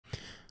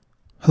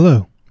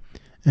Hello,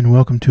 and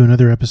welcome to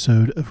another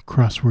episode of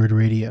Crossword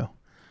Radio.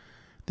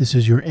 This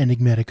is your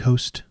enigmatic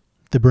host,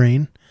 The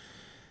Brain,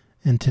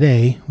 and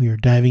today we are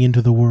diving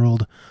into the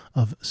world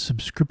of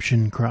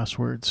subscription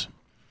crosswords.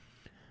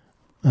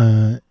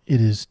 It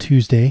is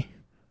Tuesday,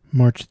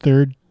 March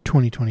 3rd,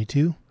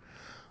 2022,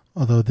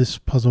 although this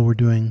puzzle we're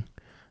doing,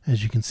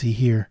 as you can see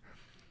here,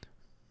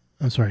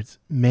 it's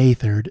May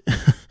 3rd,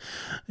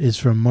 is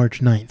from March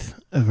 9th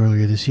of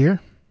earlier this year.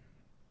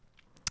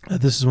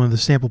 This is one of the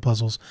sample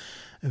puzzles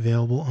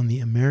available on the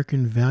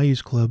American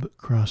Values Club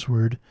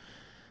Crossword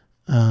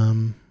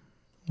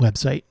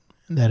website.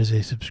 That is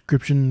a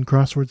subscription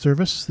crossword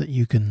service that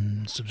you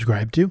can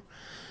subscribe to.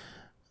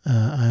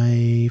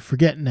 I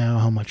forget now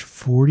how much,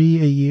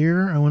 $40 a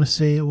year, I want to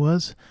say it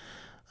was.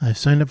 I've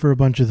signed up for a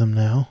bunch of them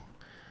now,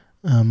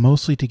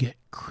 mostly to get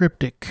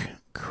cryptic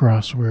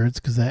crosswords,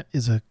 because that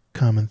is a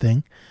common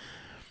thing.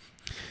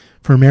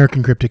 For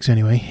American cryptics,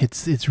 anyway,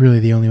 it's really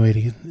the only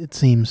way it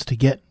seems to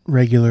get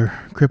regular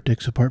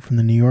cryptics, apart from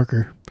the New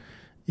Yorker,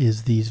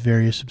 is these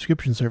various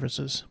subscription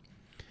services.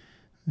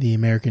 The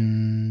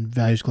American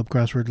Values Club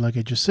Crossword, like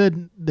I just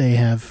said, they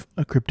have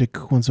a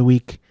cryptic once a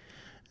week,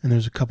 and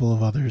there's a couple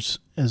of others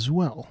as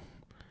well.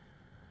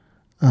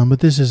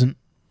 But this isn't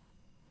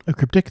a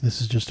cryptic. This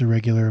is just a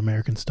regular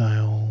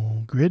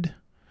American-style grid,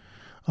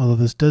 although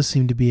this does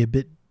seem to be a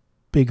bit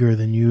bigger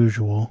than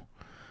usual.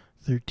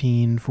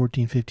 13,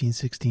 14, 15,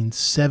 16,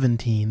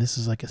 17. This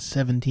is like a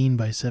 17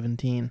 by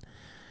 17,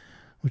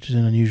 which is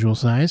an unusual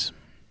size.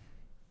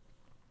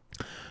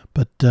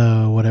 But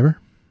whatever.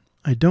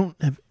 I don't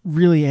have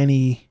really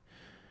any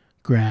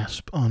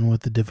grasp on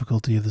what the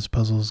difficulty of this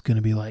puzzle is going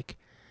to be like.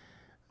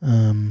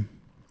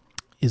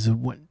 Is it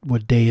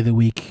what day of the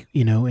week,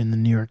 in the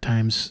New York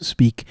Times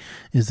speak,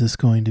 is this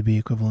going to be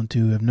equivalent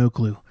to? I have no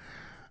clue.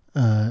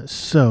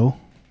 So,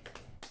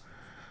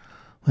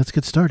 let's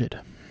get started.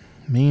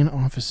 Main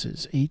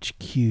offices,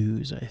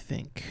 HQs, I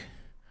think.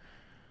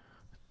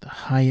 The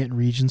Hyatt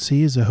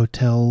Regency is a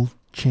hotel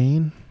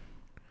chain.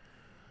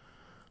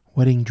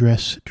 Wedding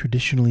dress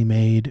traditionally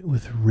made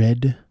with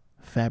red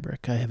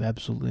fabric. I have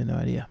absolutely no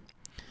idea.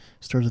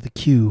 Starts with a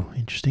Q.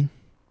 Interesting.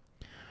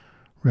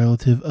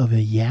 Relative of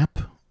a yap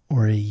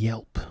or a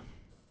yelp.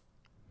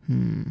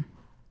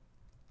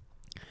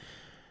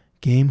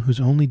 Game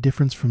whose only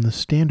difference from the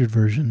standard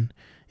version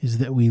is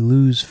that we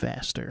lose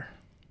faster.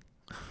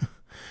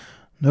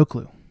 No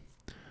clue.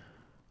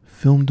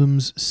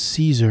 Filmdom's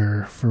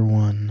Caesar for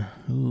one.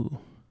 Ooh.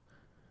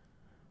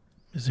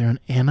 Is there an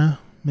Anna,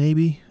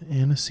 maybe?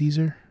 Anna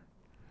Caesar?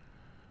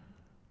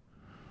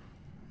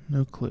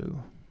 No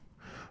clue.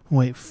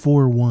 Wait,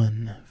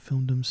 4-1.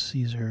 Filmdom's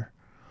Caesar.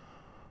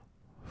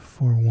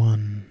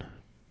 4-1.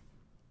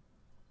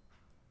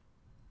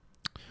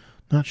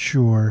 Not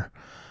sure.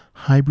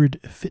 Hybrid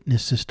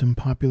fitness system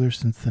popular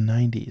since the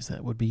 90s.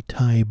 That would be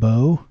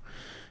Taibo.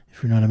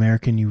 If you're not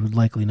American, you would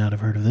likely not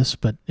have heard of this,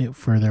 but there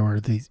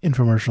were these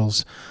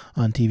infomercials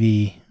on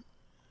TV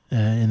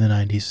in the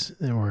 90s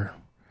that were,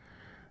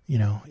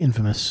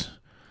 infamous.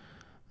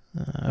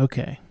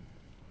 Okay.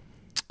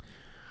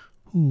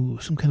 Ooh,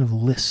 some kind of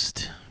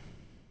list.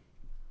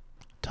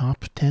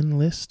 Top 10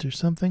 list or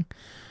something?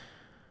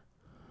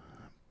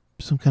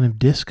 Some kind of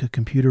disk, a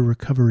computer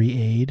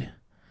recovery aid.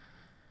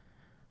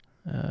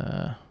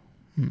 A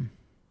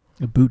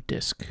boot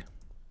disk.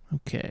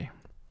 Okay.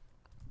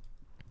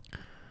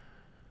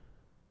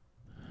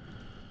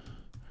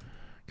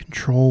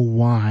 Control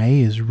Y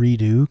is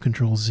redo.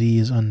 Control Z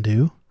is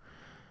undo.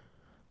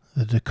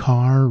 The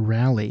Dakar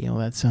Rally. Oh,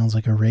 that sounds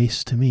like a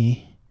race to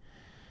me.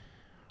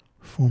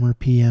 Former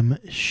PM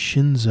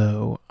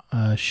Shinzo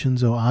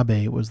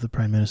Abe was the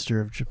Prime Minister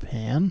of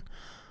Japan.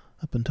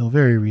 Up until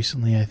very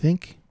recently, I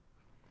think.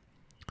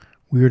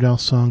 Weird Al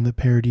song that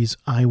parodies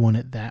I Want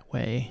It That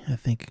Way. I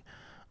think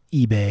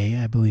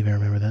eBay. I believe I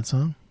remember that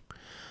song.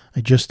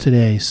 I just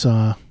today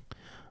saw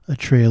a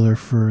trailer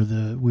for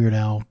the Weird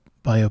Al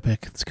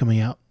biopic that's coming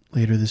out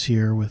later this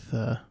year with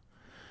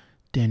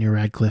Daniel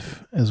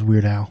Radcliffe as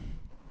Weird Al.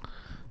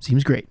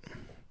 Seems great.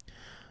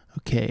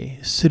 Okay,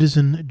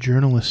 citizen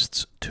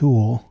journalist's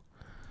tool.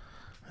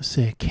 Let's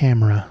say a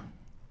camera.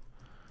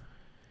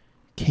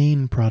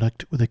 Cane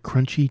product with a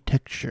crunchy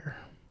texture.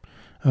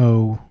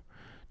 Oh,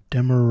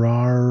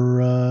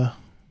 Demerara.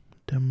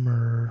 I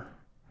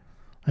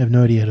have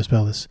no idea how to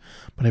spell this,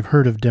 but I've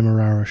heard of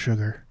Demerara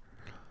sugar.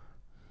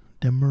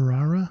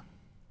 Demerara?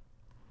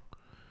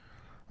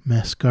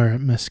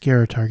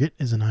 Mascara target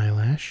is an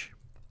eyelash.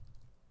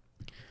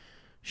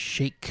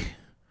 Shake.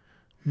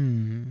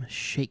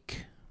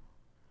 Shake.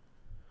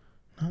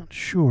 Not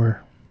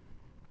sure.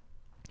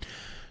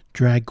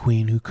 Drag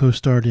queen who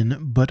co-starred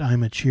in But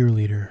I'm a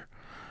Cheerleader.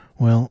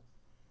 Well,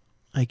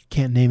 I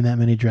can't name that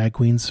many drag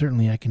queens.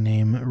 Certainly I can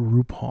name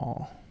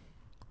RuPaul.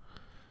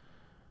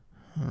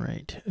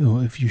 Alright.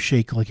 Oh, if you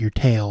shake like your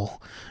tail,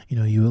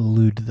 you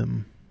elude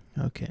them.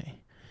 Okay.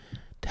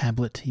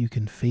 Tablet you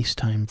can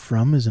FaceTime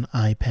from is an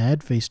iPad.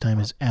 FaceTime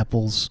is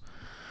Apple's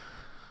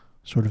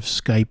sort of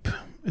Skype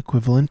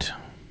equivalent.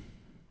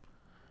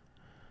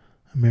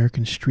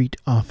 American street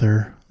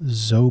author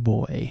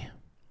Zoboy.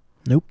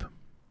 Nope.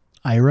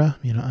 IRA,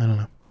 I don't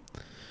know.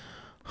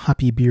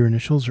 Hoppy beer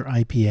initials or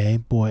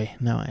IPA. Boy,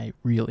 now I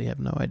really have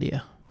no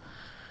idea.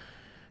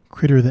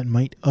 Critter that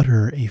might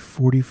utter a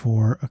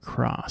 44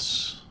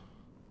 across.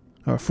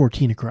 Or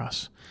 14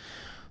 across.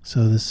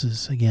 So this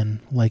is,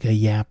 again, like a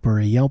yap or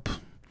a yelp.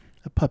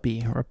 A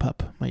puppy or a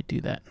pup might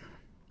do that.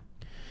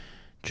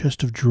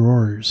 Chest of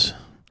drawers.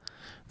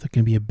 That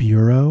can be a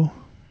bureau.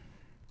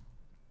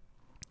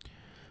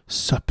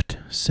 Supped.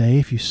 Say,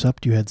 if you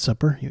supped, you had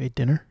supper. You ate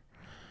dinner.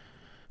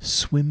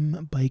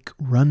 Swim, bike,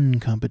 run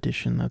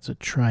competition. That's a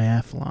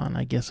triathlon.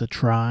 I guess a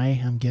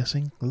tri, I'm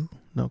guessing. Ooh,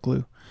 no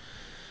clue.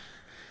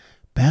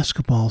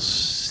 Basketball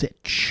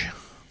sitch.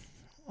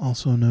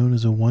 Also known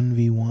as a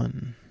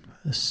 1v1.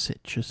 A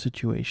sitch, a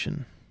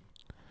situation.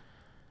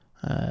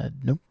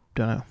 Nope,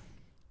 don't know.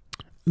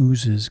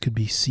 Oozes could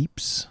be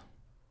seeps.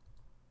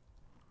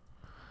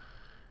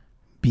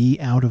 Be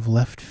out of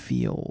left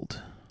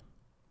field.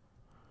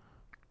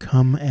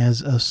 Come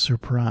as a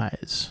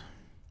surprise.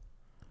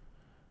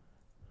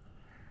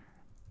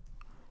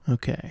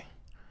 Okay.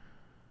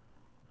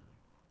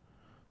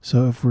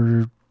 So if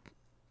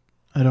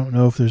I don't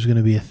know if there's going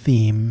to be a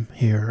theme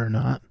here or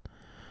not,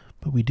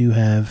 but we do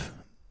have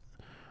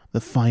the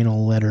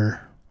final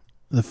letter,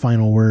 the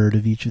final word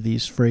of each of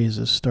these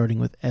phrases starting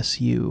with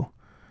SU,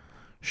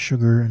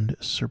 sugar and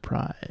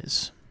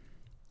surprise.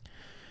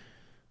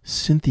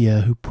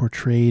 Cynthia, who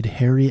portrayed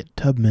Harriet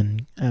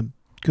Tubman,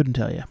 couldn't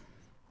tell you.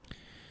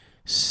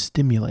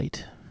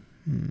 Stimulate,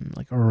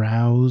 like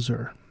arouse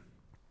or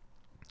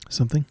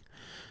something.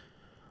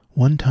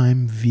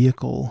 One-time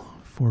vehicle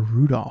for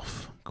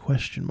Rudolph,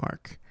 question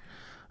mark.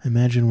 I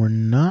imagine we're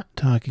not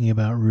talking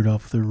about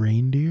Rudolph the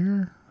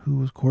reindeer,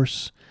 who, of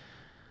course,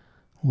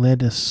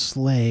 led a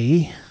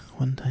sleigh.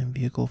 One-time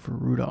vehicle for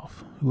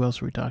Rudolph. Who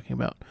else are we talking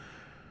about?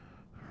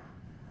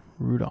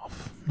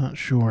 Rudolph. Not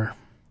sure.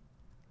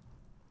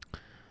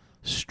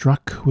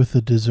 Struck with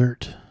a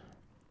dessert.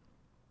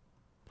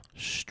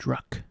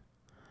 Struck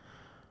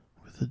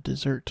with a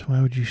dessert.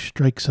 Why would you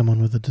strike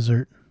someone with a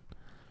dessert?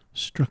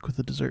 Struck with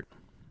a dessert.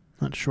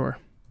 Not sure.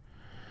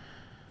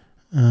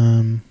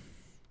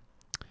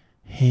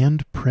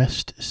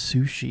 Hand-pressed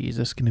sushi. Is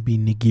this going to be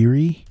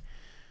nigiri?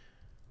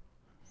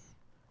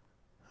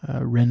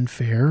 Ren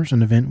Fairs,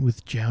 an event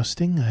with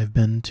jousting. I've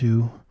been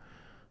to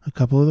a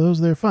couple of those.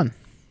 They're fun.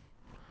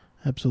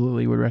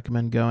 Absolutely would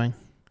recommend going.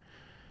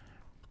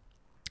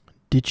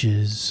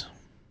 Ditches.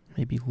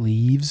 Maybe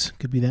leaves.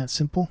 Could be that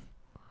simple.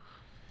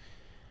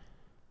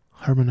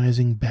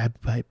 Harmonizing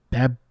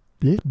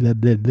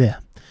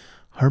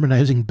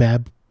Harmonizing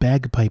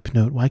bagpipe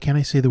note. Why can't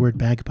I say the word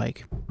bagpipe?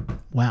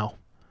 Wow.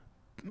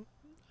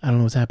 I don't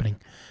know what's happening.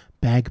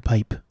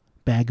 Bagpipe.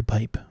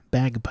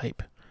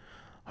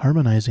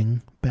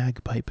 Harmonizing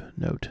bagpipe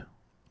note.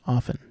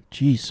 Often.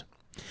 Jeez.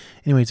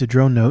 Anyway, it's a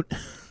drone note.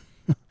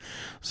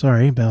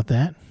 Sorry about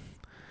that.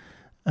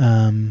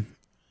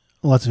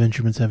 Lots of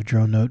instruments have a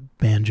drone note.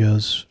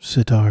 Banjos,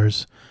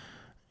 sitars,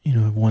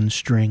 one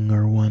string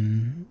or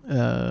one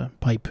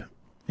pipe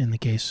in the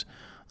case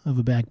of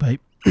a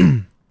bagpipe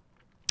that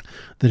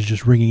is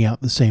just ringing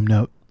out the same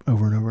note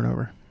over and over and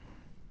over.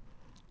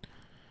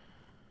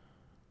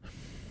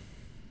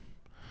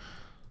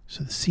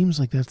 So it seems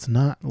like that's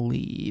not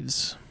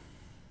leaves.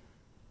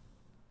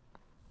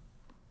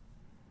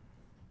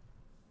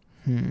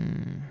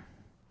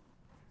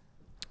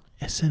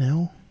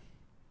 SNL?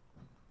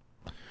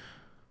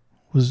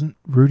 Wasn't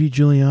Rudy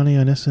Giuliani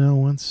on SNL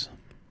once?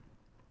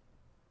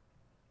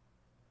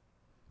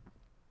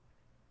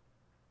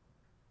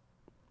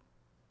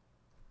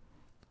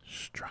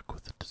 Struck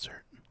with a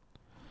dessert.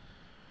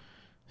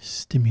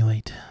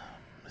 Stimulate.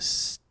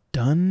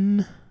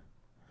 Stun?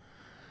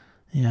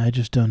 Yeah, I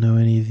just don't know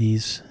any of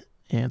these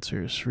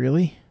answers,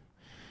 really.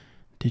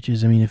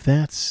 Ditches, if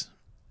that's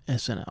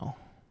SNL.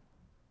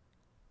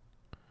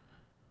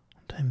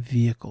 One-time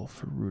vehicle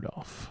for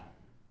Rudolph.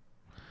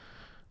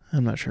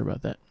 I'm not sure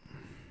about that.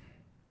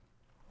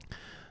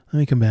 Let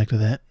me come back to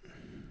that.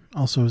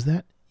 Also, is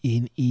that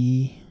an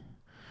E?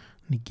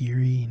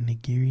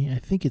 Nigiri? I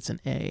think it's an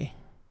A.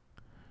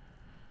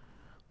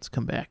 Let's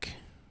come back.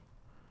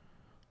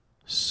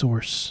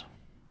 Source.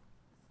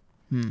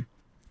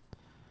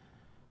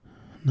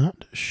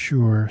 Not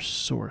sure.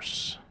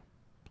 Source.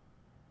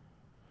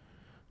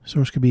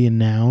 Source could be a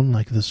noun,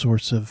 like the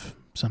source of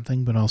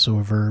something, but also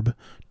a verb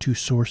to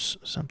source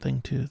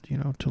something, to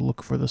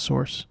look for the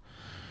source.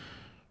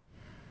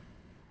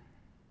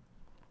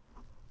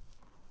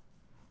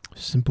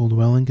 Simple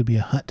dwelling could be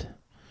a hut.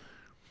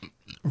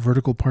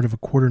 Vertical part of a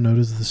quarter note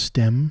is the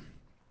stem.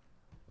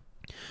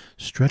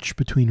 Stretch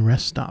between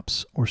rest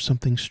stops, or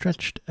something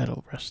stretched at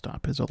a rest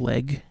stop, is a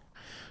leg.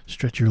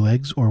 Stretch your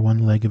legs, or one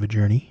leg of a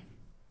journey.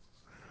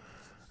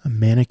 A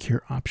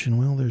manicure option.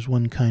 Well, there's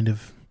one kind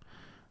of...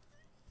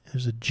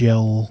 There's a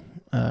gel...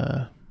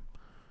 what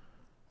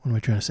am I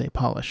trying to say?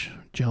 Polish.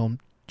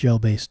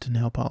 Gel-based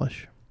nail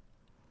polish.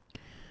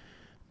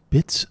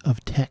 Bits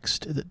of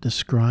text that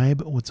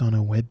describe what's on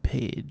a web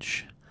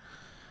page.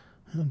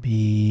 That would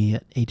be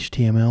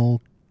HTML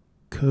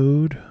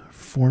code,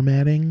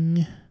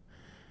 formatting,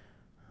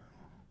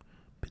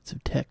 Bits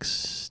of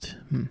text.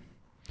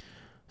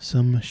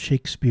 Some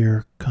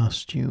Shakespeare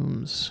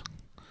costumes.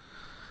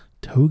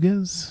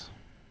 Togas?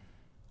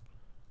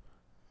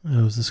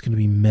 Oh, is this going to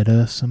be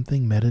meta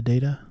something?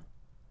 Metadata?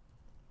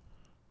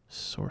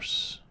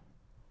 Source.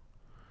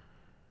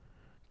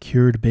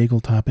 Cured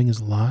bagel topping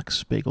is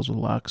lox. Bagels with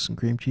lox and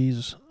cream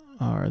cheese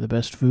are the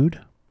best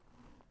food.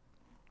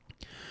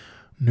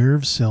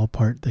 Nerve cell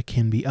part that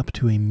can be up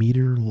to a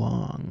meter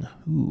long.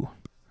 Ooh.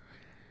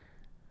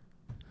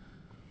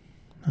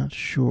 Not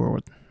sure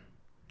what.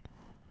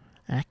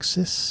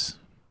 Axis?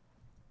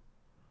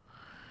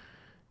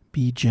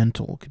 Be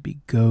gentle. Could be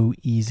go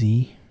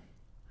easy.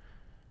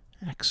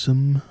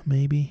 Axum,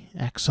 maybe?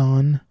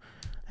 Axon?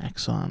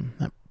 Axon.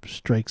 That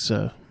strikes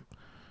a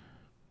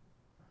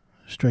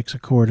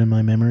chord in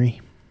my memory.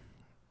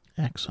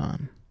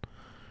 Axon.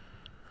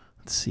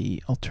 Let's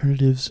see.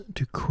 Alternatives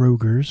to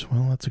Kroger's.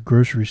 Well, that's a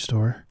grocery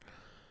store.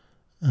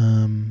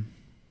 Not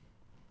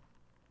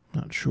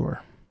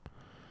sure.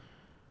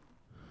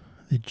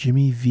 The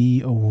Jimmy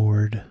V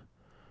Award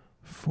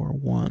for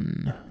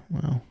one.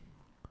 Well,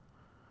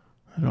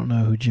 I don't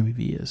know who Jimmy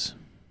V is.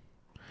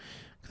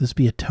 Could this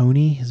be a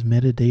Tony? Is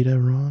metadata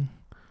wrong?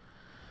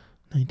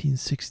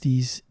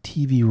 1960s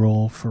TV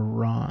role for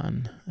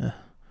Ron.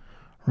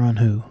 Ron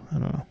who? I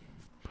don't know.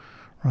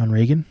 Ron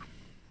Reagan?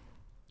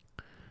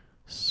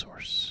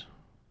 Source.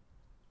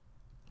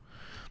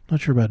 Not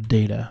sure about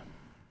data.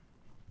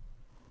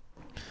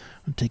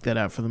 I'll take that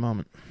out for the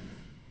moment.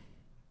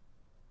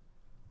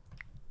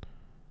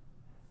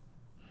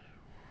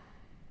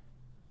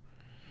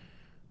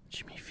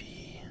 Jimmy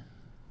V.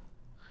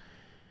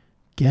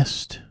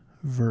 Guest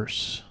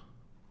verse.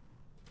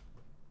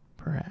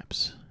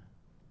 Perhaps.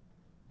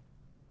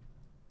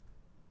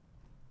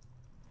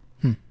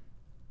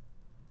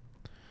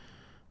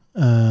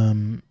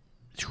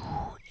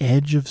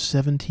 Edge of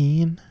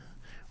 17.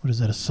 What is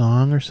that? A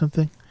song or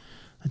something?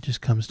 That just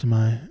comes to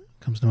my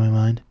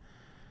mind.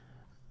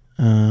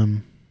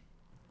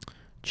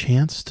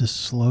 Chance to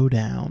slow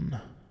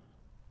down.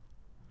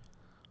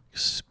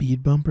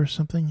 Speed bump or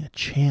something? A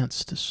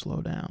chance to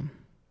slow down.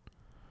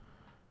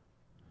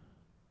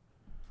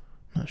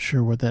 Not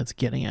sure what that's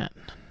getting at.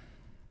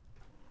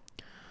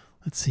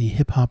 Let's see.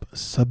 Hip hop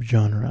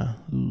subgenre.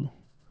 Ooh.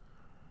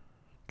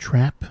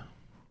 Trap.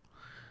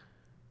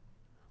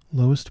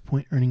 Lowest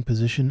point earning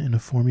position in a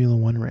Formula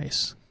One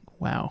race.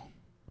 Wow.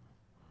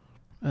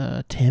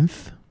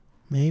 10th,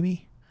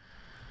 maybe?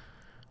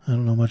 I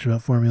don't know much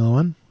about Formula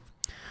One.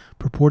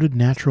 Purported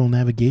natural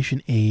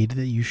navigation aid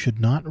that you should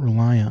not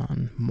rely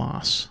on.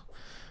 Moss.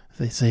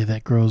 They say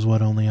that grows,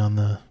 what, only on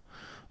the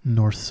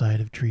north side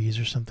of trees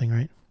or something,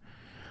 right?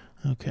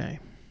 Okay.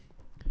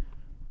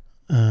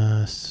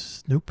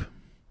 Nope.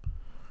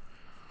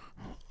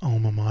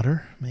 Alma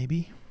mater,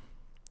 maybe?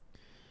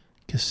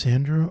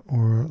 Cassandra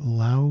or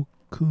Lauquin?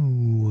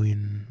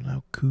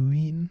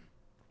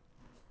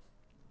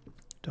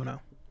 Don't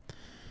know.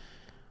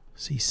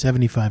 See,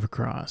 75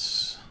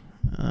 across.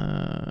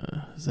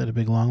 Is that a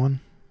big long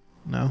one?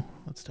 No?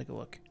 Let's take a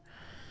look.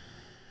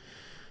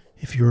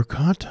 If you are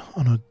caught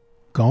on a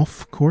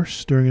golf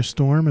course during a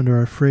storm and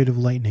are afraid of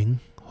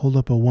lightning, hold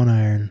up a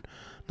 1-iron.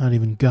 Not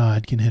even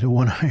God can hit a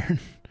 1-iron.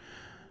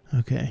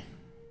 Okay.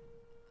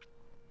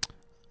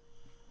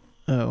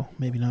 Oh,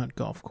 maybe not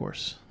golf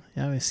course.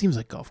 Yeah, it seems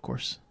like golf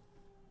course.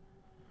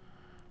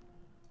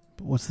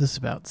 But what's this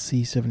about?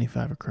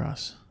 C75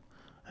 across.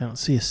 I don't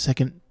see a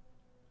second.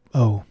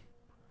 Oh.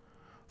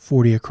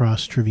 40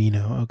 across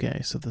Trevino.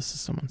 Okay, so this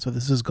is someone. So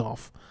this is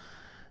golf.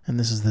 And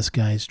this is this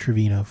guy's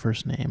Trevino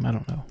first name. I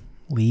don't know.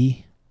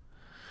 Lee?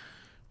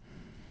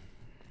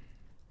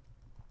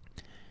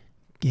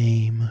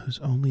 Game whose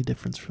only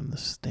difference from the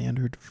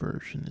standard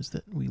version is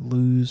that we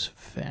lose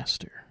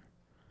faster.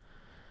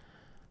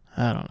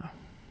 I don't know.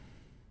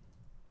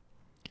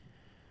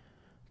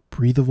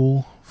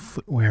 Breathable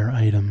footwear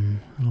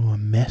item. I don't know, a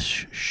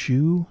mesh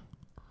shoe?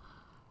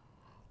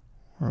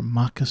 Or a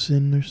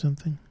moccasin or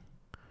something?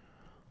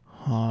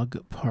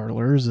 Hog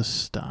parlor is a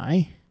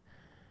sty.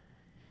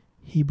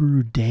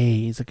 Hebrew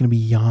day. Is that going to be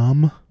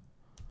Yom?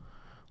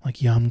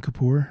 Like Yom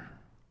Kippur?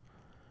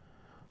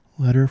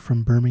 Letter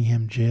from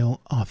Birmingham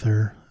jail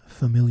author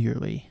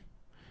familiarly.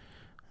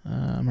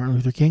 Martin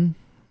Luther King?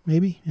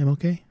 Maybe?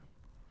 MLK?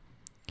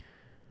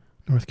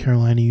 North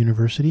Carolina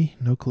University?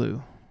 No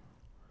clue.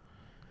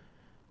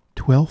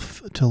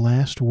 12th to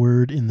last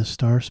word in the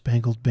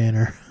Star-Spangled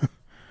Banner.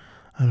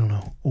 I don't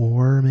know.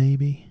 Or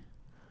maybe?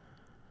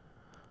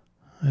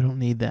 I don't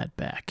need that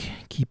back.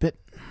 Keep it.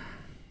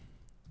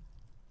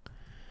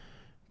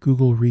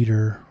 Google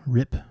Reader,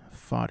 RIP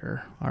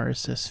fodder,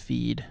 RSS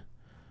feed.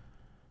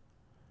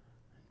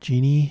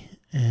 Jeannie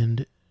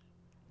and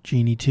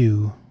Jeannie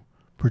 2,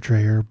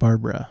 portrayer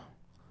Barbara.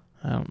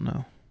 I don't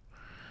know.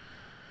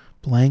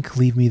 Blank,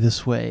 leave me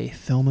this way.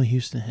 Thelma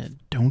Houston Head,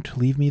 don't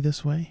leave me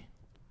this way.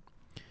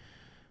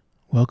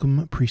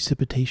 Welcome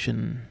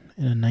Precipitation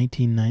in a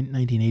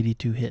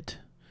 1982 hit.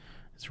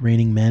 It's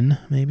Raining Men,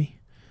 maybe?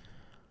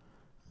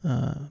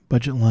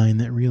 Budget line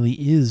that really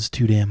is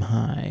too damn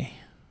high.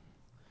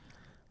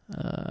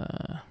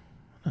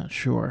 Not not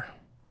sure.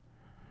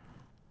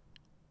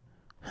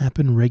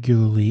 Happen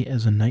regularly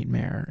as a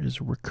nightmare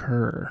is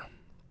recur.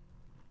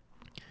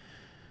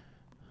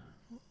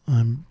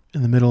 I'm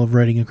in the middle of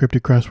writing a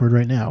cryptic crossword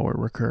right now where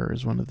recur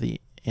is one of the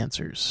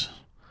answers.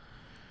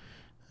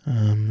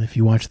 If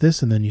you watch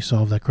this and then you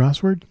solve that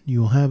crossword,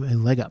 you will have a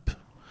leg up.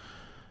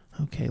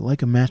 Okay,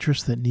 like a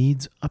mattress that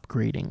needs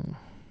upgrading.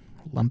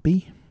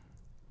 Lumpy.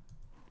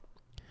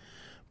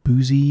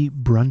 Boozy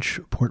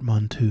brunch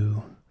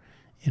portmanteau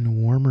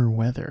in warmer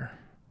weather.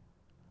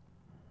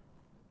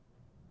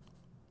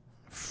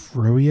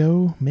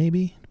 Froyo,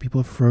 maybe? Do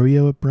people have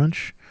froyo at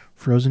brunch?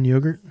 Frozen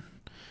yogurt?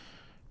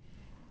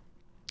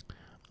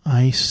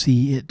 I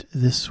see it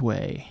this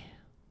way.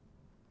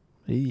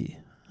 I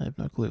have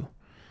no clue.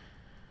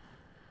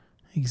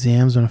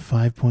 Exams on a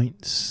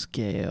 5-point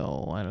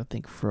scale. I don't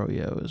think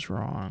froyo is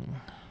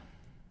wrong.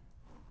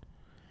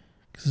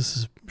 Because this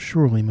is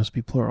surely must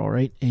be plural,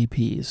 right?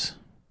 APs.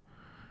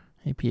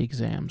 AP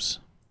exams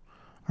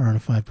are on a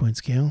 5-point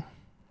scale.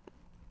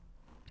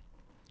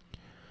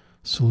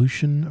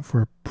 Solution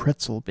for a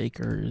pretzel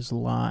baker is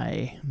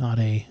lie. Not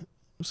a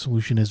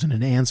solution as in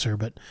an answer,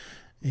 but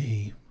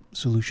a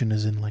solution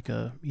as in like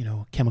a,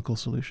 chemical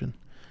solution.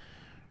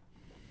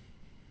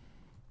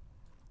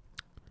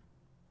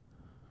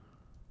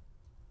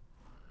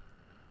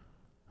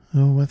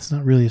 Oh, that's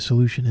not really a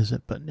solution, is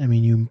it? But, I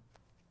mean, you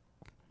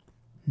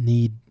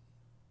need,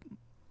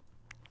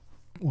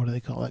 what do they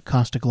call it?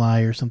 Caustic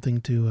lye or something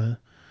to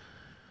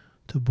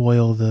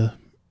boil the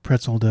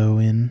pretzel dough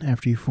in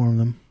after you form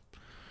them.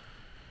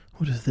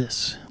 What is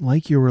this?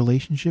 Like your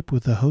relationship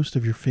with the host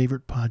of your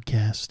favorite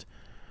podcast.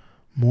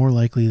 More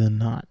likely than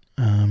not.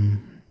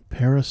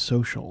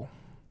 Parasocial.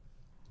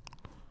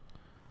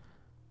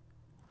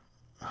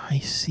 I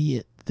see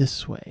it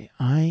this way.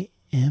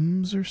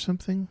 IMs or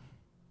something?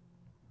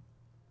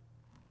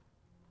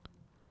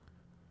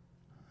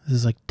 This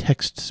is like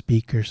text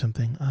speak or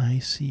something. I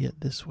see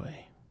it this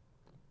way.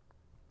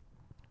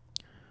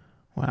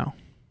 Wow.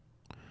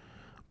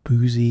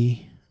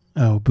 Boozy.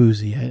 Oh,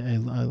 boozy. I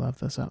left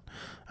this out.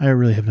 I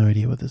really have no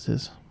idea what this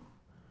is.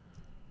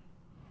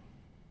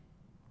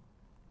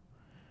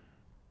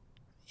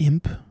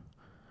 Imp.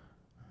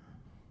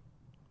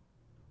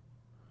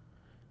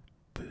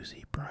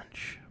 Boozy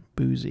brunch.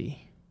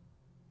 Boozy.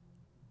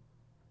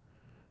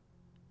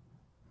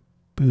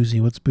 Boozy.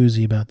 What's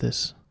boozy about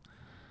this?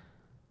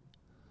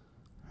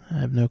 I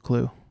have no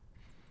clue.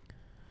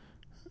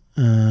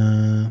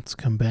 Let's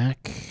come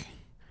back.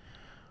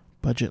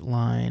 Budget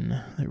line.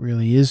 That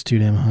really is too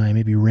damn high.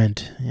 Maybe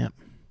rent. Yep.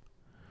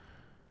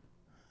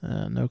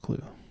 No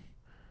clue.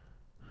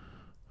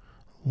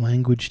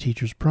 Language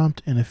teacher's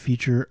prompt and a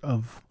feature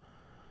of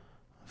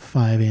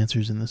 5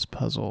 answers in this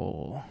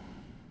puzzle.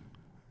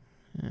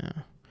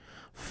 Yeah.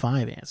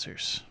 5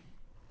 answers.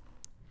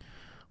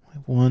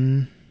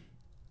 1,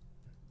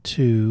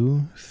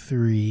 2,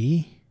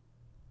 3.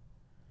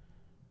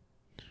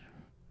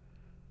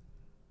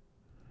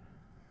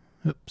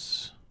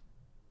 Oops.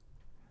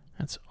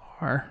 That's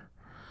R.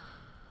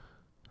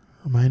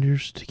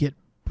 Reminders to get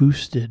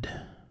boosted.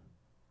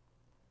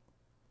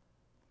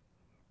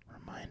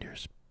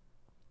 Reminders.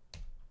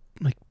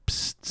 Like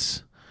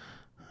pssts.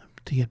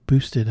 To get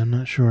boosted, I'm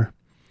not sure.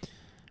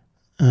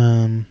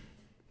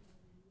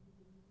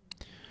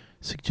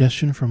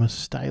 Suggestion from a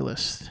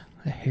stylist.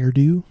 A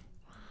hairdo.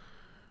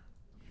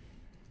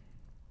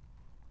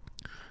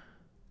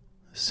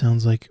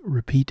 Sounds like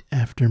repeat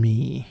after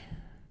me.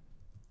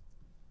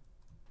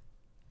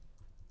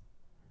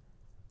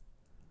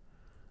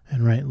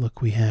 And right,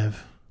 look, we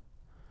have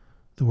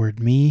the word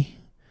me,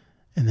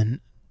 and then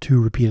 2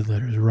 repeated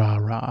letters, ra,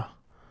 ra,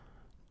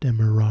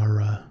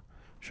 demerara,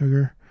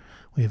 sugar.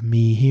 We have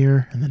me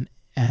here, and then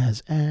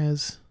as.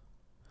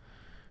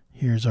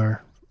 Here's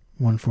our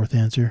 1/4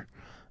 answer.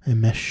 I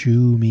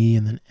meshu me,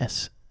 and then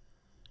sh.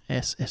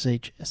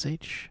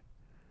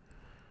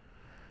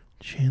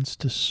 Chance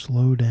to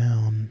slow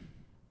down.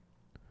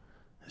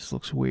 This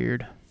looks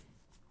weird.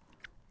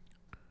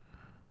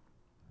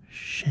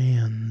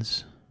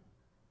 Shans.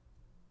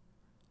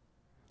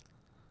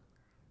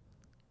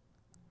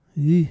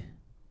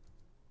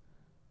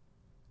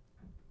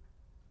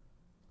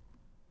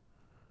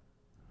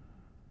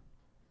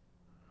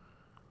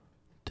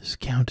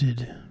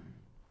 Discounted.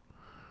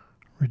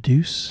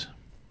 Reduce.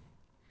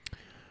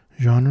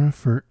 Genre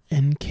for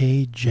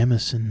N.K.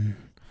 Jemisin.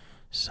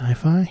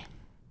 Sci-fi.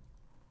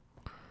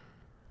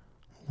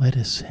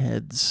 Lettuce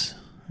heads.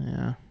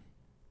 Yeah.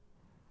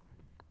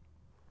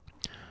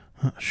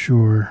 Not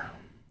sure.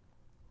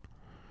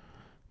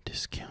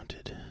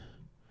 Discounted.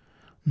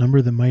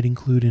 Number that might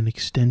include an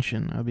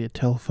extension. That would be a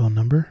telephone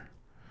number.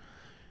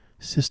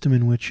 System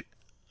in which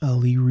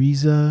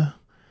Alireza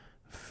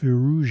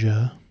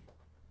Firouzja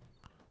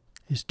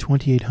is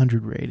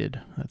 2800 rated.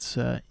 That's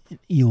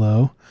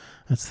ELO.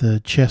 That's the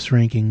chess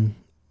ranking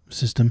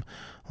system.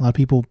 A lot of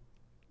people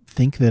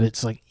think that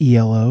it's like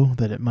ELO,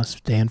 that it must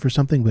stand for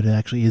something, but it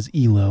actually is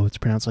ELO. It's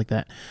pronounced like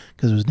that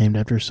because it was named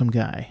after some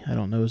guy. I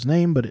don't know his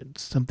name, but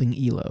it's something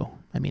ELO.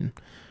 I mean,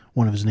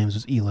 one of his names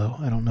was ELO.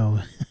 I don't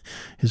know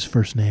his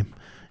first name.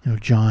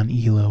 John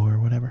Elo or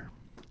whatever.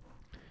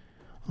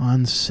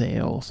 On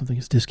sale. Something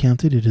is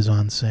discounted. It is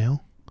on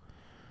sale.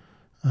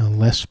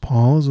 Les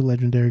Paul is a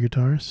legendary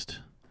guitarist.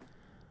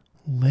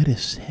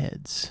 Lettuce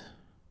heads.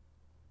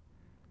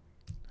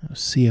 Oh,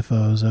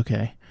 CFOs,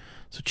 okay.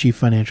 So chief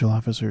financial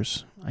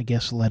officers. I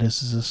guess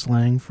lettuce is a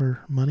slang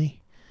for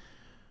money.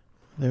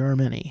 There are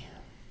many.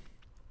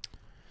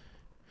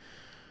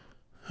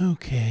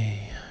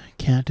 Okay.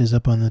 Cat is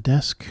up on the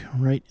desk,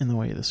 right in the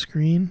way of the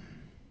screen.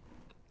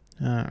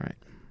 Alright.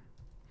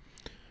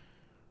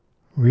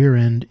 Rear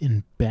end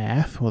in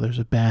Bath. Well, there's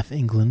a Bath,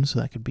 England, so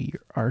that could be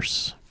your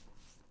arse.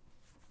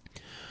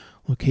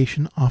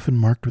 Location often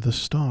marked with a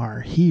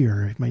star.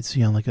 Here, you might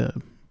see on like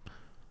a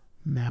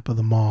map of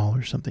the mall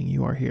or something,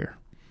 you are here.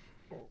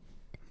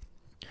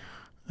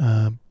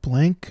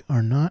 Blank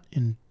are not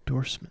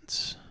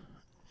endorsements.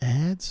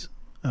 Ads?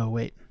 Oh,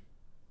 wait.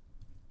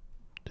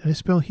 Did I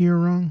spell here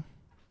wrong?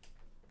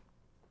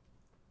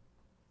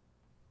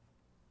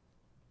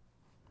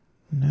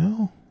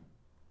 No.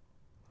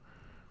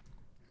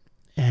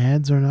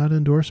 Ads are not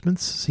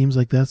endorsements. Seems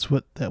like that's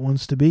what that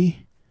wants to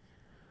be.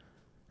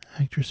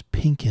 Actress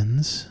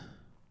Pinkins.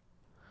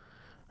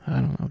 I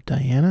don't know.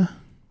 Diana?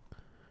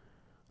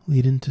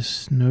 Lead into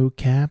snow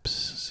caps.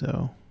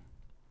 So.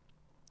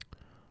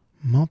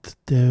 Mont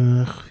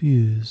de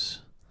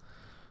Ruse.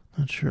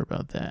 Not sure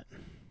about that.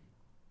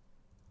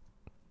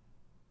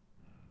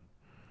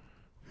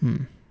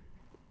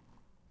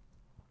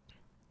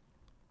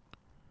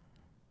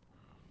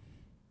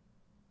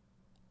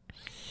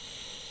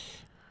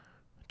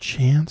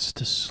 Chance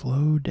to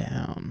slow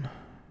down.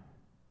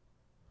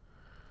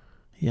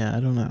 Yeah, I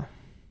don't know.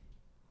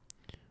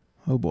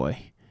 Oh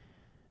boy.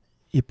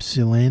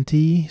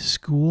 Ypsilanti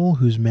School,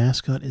 whose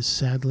mascot is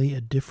sadly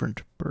a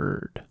different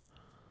bird.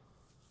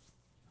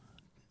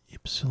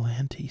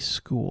 Ypsilanti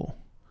School.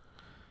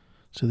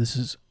 So this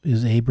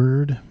is a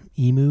bird.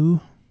 Emu.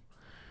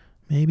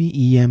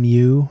 Maybe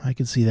EMU. I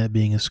could see that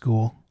being a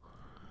school.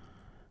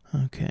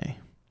 Okay.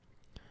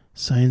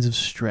 Signs of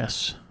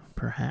stress,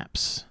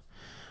 perhaps.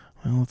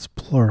 Well, it's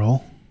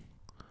plural.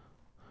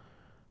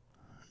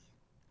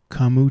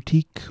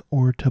 Kamutik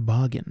or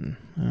toboggan.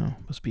 Oh,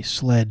 must be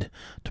sled.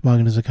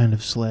 Toboggan is a kind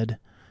of sled.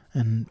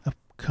 And a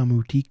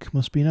kamutik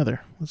must be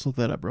another. Let's look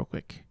that up real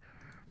quick.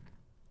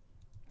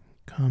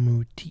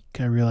 Kamutik.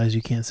 I realize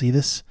you can't see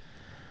this.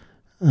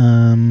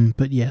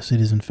 But yes, it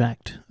is in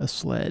fact a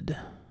sled.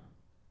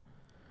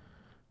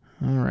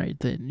 Alright,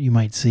 that you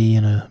might see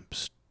in a,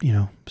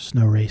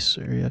 snow race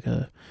or like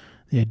the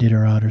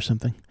Iditarod or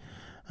something.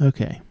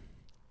 Okay.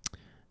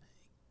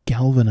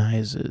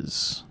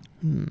 Galvanizes.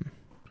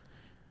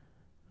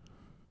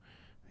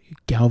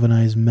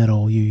 Galvanized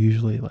metal, you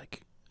usually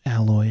like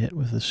alloy it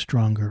with a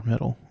stronger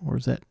metal, or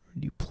is that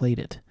you plate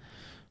it?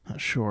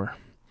 Not sure.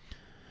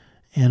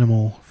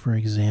 Animal, for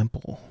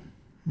example.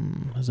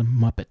 There's a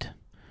Muppet.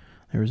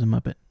 There's a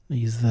Muppet.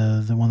 He's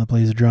the one that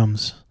plays the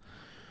drums.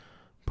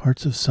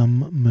 Parts of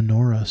some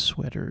menorah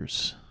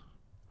sweaters.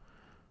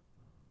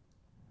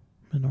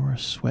 Menorah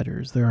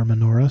sweaters. There are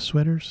menorah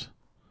sweaters?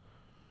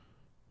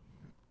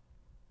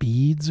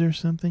 Beads or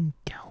something?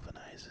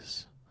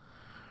 Galvanizes.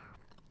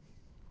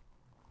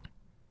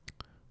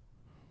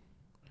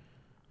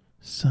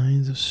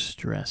 Signs of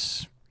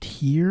stress.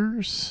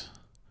 Tears?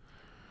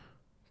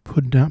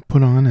 Put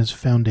on as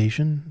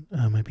foundation.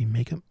 Might be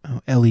makeup.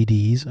 Oh,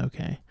 LEDs.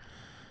 Okay.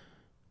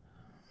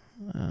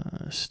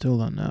 Still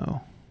don't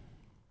know.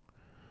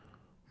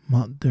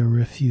 Mont de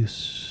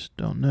refuse.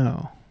 Don't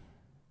know.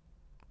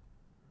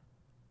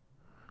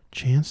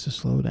 Chance to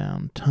slow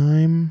down.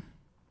 Time.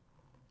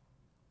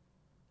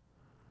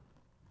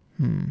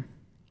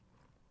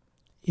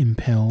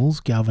 Impels.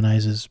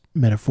 Galvanizes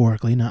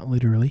metaphorically, not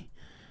literally.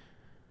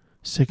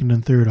 Second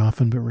and third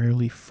often, but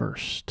rarely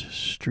first.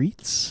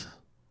 Streets.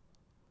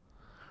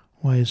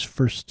 Why is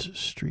first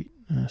street?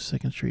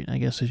 Second street. I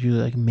guess it's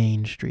usually like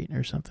Main Street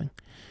or something.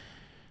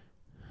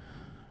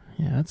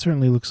 Yeah, that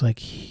certainly looks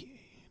like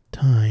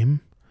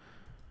time.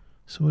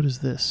 So what is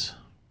this?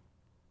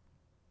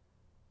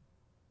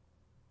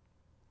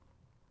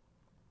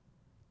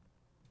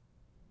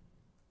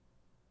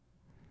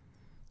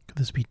 Could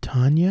this be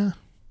Tanya?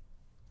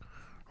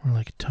 Or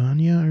like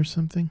Tanya or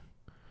something?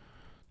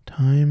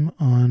 Time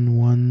on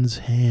one's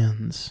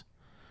hands.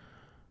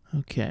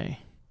 Okay.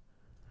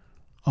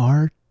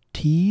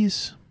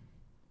 RTs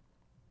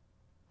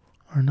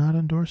are not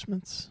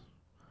endorsements.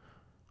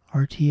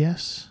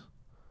 RTS?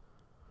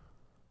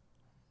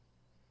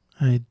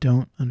 I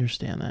don't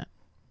understand that.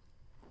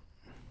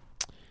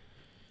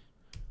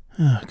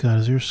 Oh, God,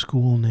 is there a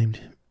school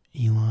named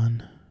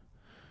Elon?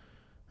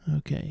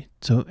 Okay,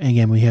 so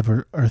again, we have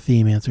our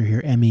theme answer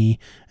here, ME,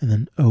 and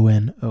then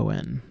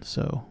ONON.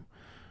 So,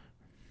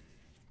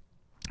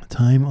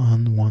 time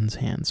on one's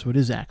hands. So it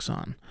is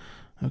axon.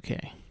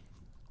 Okay.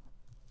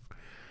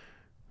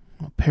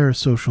 Well,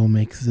 parasocial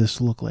makes this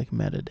look like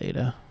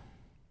metadata.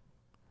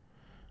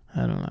 I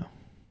don't know.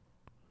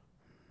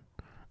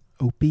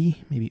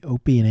 Opie? Maybe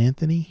Opie and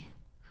Anthony?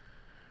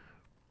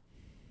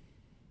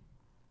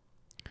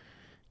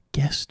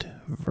 Guest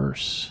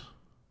verse.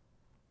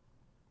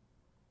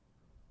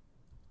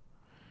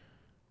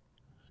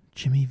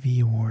 Jimmy V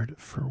Award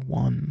for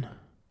 1.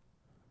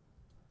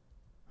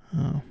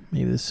 Oh,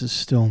 maybe this is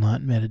still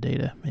not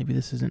metadata. Maybe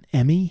this is an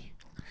Emmy.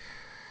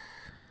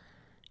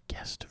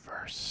 Guest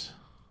verse.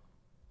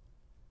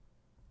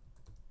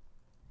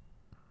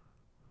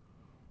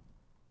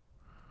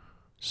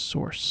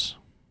 Source.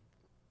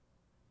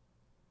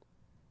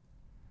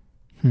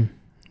 The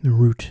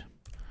root.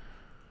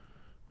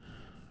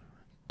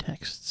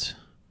 Texts.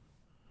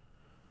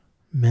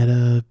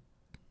 Meta.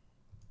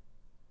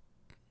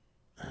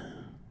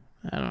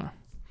 I don't know.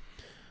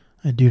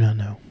 I do not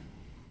know.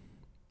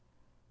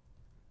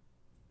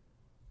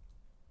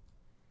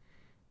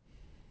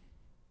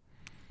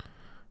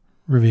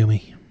 Reveal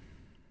me.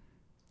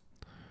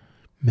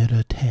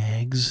 Meta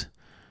tags.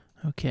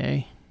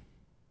 Okay.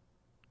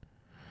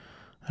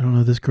 I don't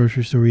know this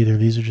grocery store either.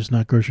 These are just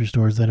not grocery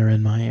stores that are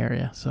in my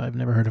area. So I've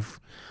never heard of...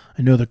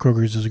 I know that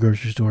Kroger's is a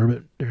grocery store,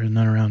 but there's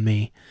none around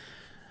me.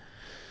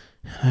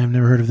 I've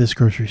never heard of this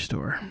grocery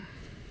store.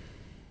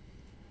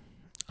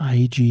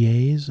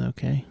 IGAs,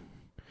 okay.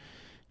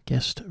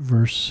 Guest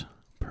verse,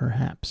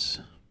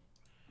 perhaps.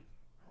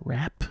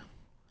 Rap.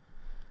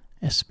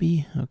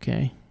 SB,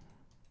 okay.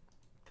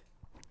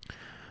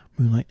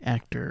 Moonlight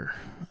actor.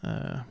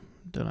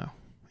 Don't know.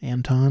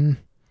 Anton.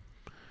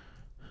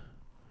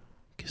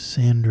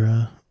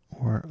 Cassandra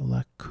or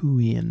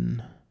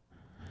Lacuian.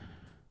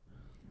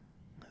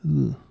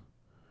 Ooh.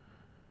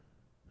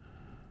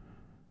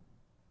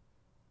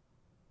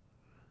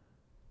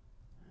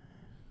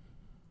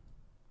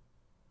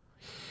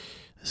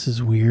 This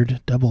is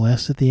weird. Double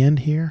S at the end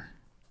here.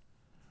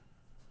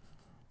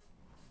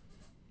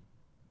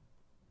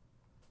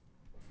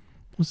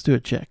 Let's do a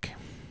check.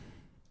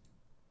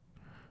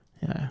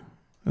 Yeah.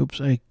 Oops.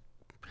 I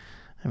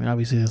mean,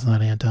 obviously that's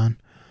not Anton.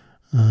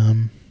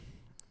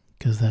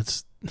 Because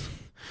that's...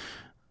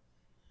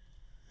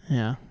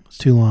 yeah, it's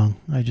too long.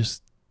 I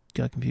just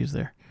got confused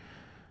there.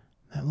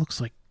 That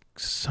looks like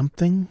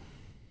something.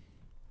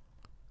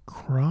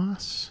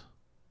 Cross?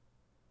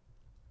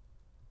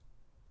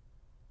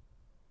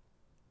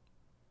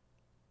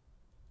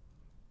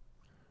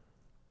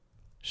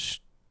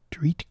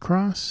 Street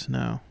cross?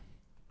 No.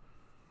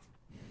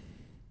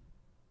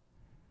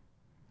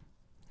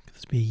 Could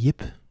this be a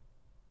yip?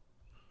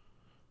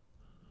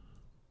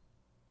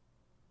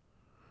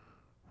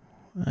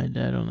 I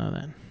don't know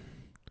that.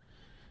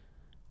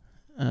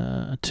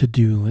 A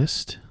to-do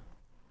list.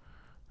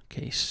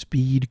 Okay,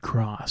 speed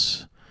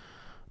cross.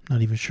 I'm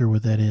not even sure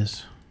what that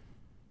is.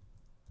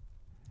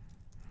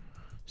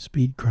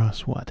 Speed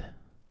cross what?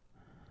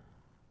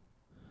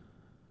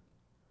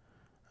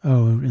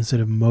 Oh, instead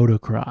of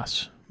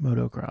motocross.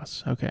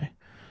 Motocross, okay.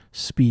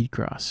 Speed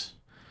cross.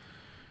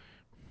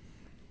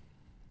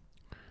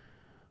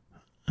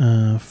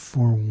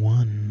 For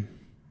 1.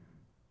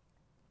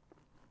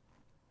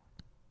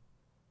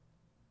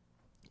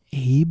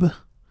 Abe? A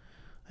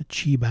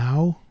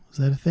Qibao? Is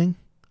that a thing?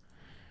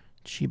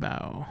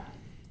 Qibao.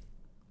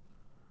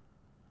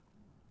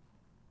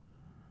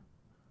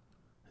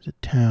 There's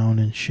a town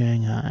in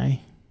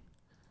Shanghai.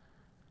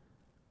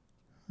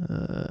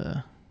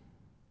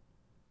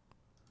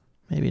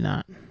 Maybe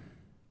not.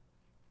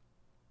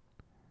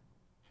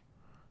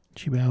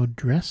 Qibao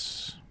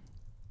dress?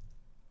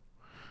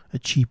 A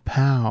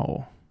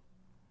Qipao.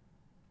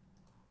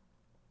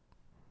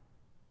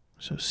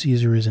 So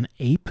Caesar is an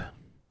ape?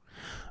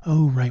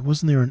 Oh, right.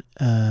 Wasn't there an,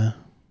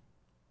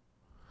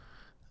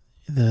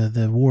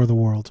 the War of the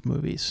Worlds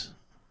movies?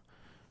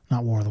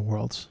 Not War of the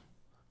Worlds.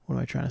 What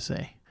am I trying to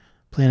say?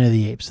 Planet of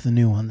the Apes, the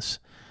new ones.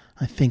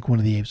 I think one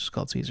of the apes was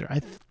called Caesar.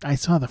 I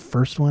saw the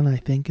first one, I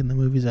think, in the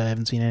movies. I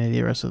haven't seen any of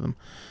the rest of them.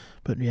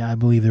 But yeah, I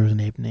believe there was an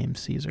ape named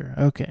Caesar.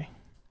 Okay.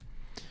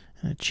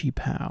 And a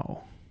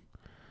Qipao.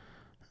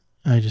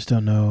 I just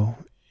don't know.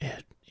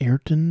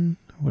 Ayrton?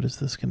 What is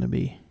this going to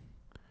be?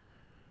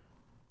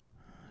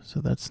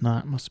 So that's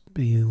not, must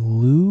be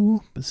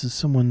Lou. This is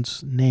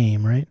someone's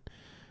name, right?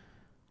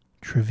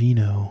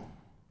 Trevino.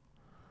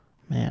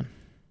 Man.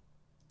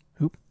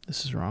 Oop,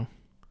 this is wrong.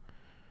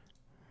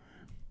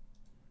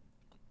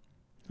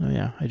 Oh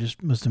yeah, I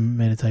just must have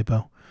made a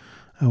typo.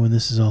 Oh, and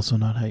this is also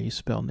not how you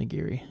spell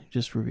nigiri.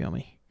 Just reveal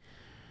me.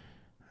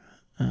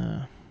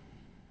 It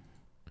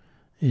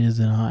is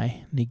an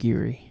I,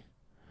 nigiri.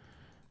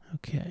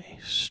 Okay,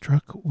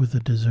 struck with a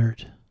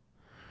dessert.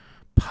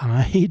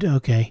 Pied?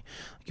 Okay.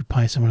 You could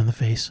pie someone in the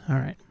face. All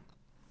right.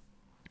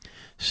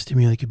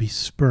 Stimuli could be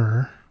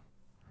spur.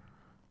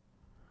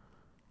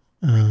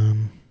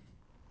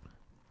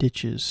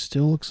 Ditches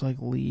still looks like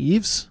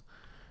leaves.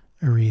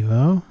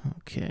 Arrivo.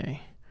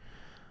 Okay.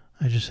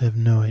 I just have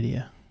no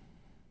idea.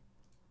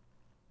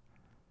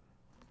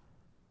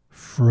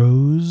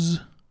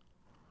 Froze.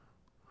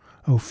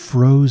 Oh,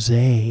 froze.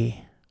 It's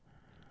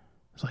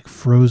like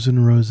frozen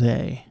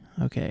rosé.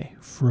 Okay,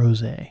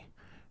 froze.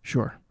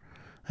 Sure.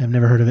 I've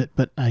never heard of it,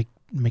 but it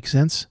makes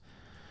sense.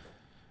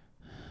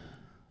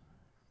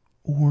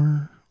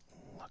 Or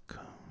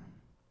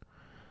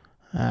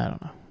I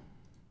don't know.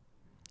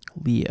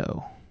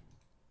 Leo.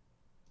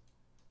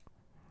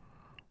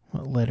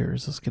 What letter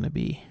is this going to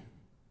be?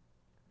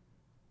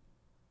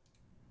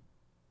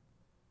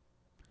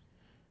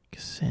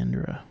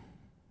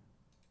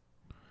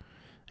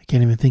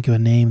 can't even think of a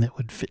name that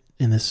would fit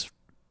in this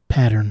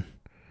pattern.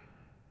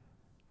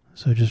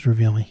 So just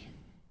reveal me.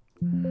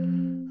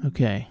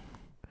 Okay.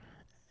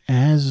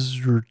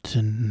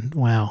 Azerton.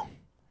 Wow.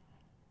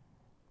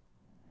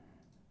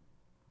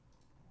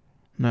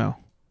 No.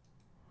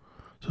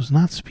 So it's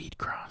not speed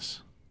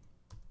cross.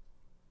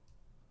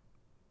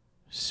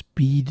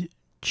 Speed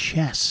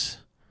chess.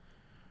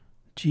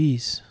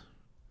 Jeez.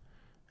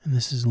 And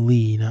this is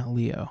Lee, not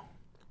Leo.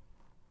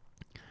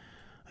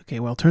 Okay,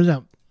 well, it turns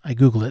out I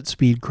Googled it.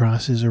 Speed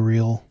cross is a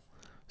real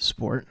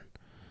sport.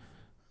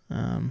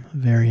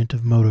 Variant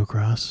of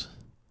motocross.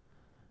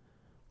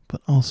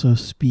 But also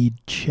speed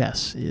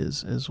chess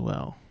is as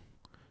well.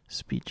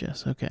 Speed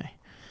chess, okay.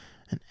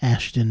 And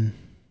Ashton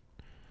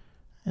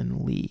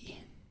and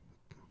Lee.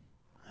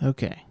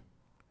 Okay.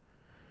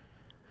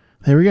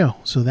 There we go.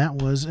 So that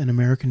was an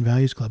American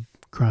Values Club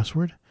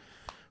crossword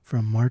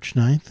from March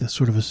 9th, a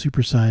sort of a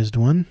supersized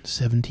one,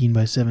 17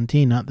 by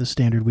 17, not the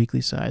standard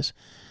weekly size.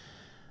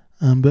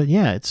 But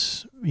yeah,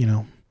 it's,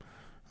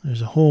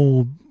 there's a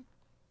whole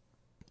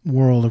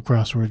world of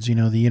crosswords.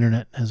 The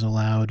internet has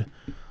allowed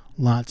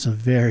lots of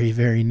very,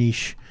 very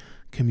niche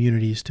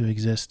communities to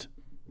exist.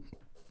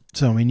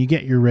 So, you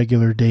get your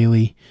regular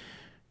daily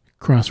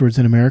crosswords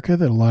in America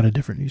that a lot of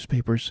different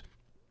newspapers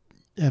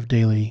have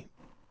daily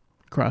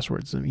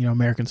crosswords,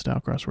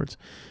 American-style crosswords.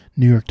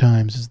 New York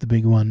Times is the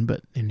big one,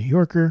 but in New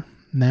Yorker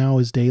now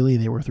is daily.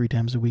 They were 3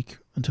 times a week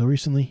until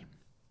recently.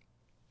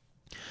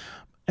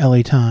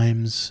 LA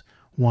Times,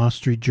 Wall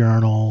Street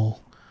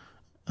Journal,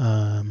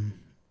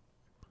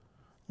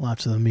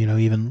 lots of them,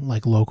 even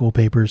like local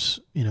papers.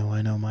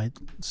 I know my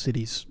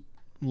city's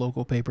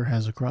local paper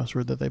has a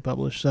crossword that they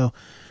publish. So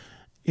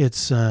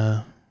it's,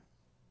 there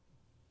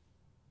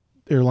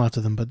are lots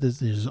of them, but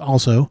there's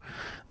also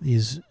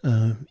these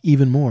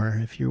even more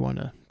if you want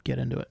to get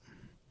into it.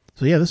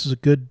 So yeah, this is a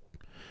good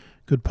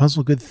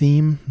puzzle, good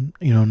theme.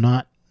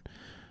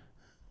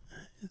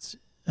 It's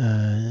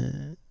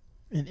an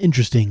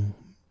interesting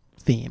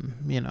theme.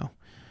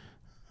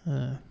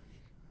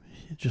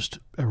 Just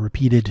a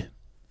repeated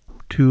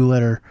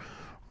 2-letter,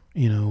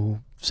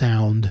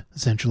 sound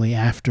essentially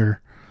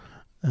after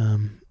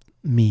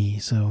me.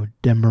 So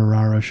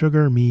Demerara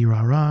sugar, me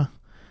rara.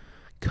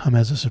 Come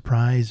as a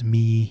surprise,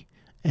 me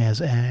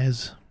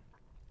as.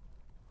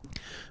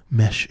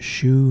 Mesh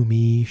shoe,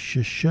 me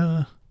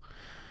shisha.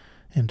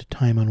 And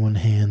time on one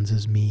hands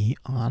is me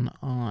on.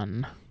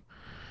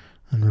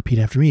 And repeat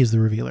after me is the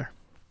revealer.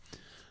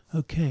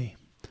 Okay.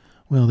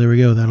 Well, there we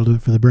go. That'll do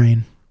it for the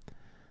brain.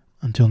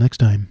 Until next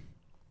time,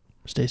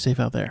 stay safe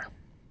out there.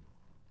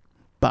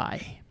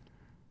 Bye.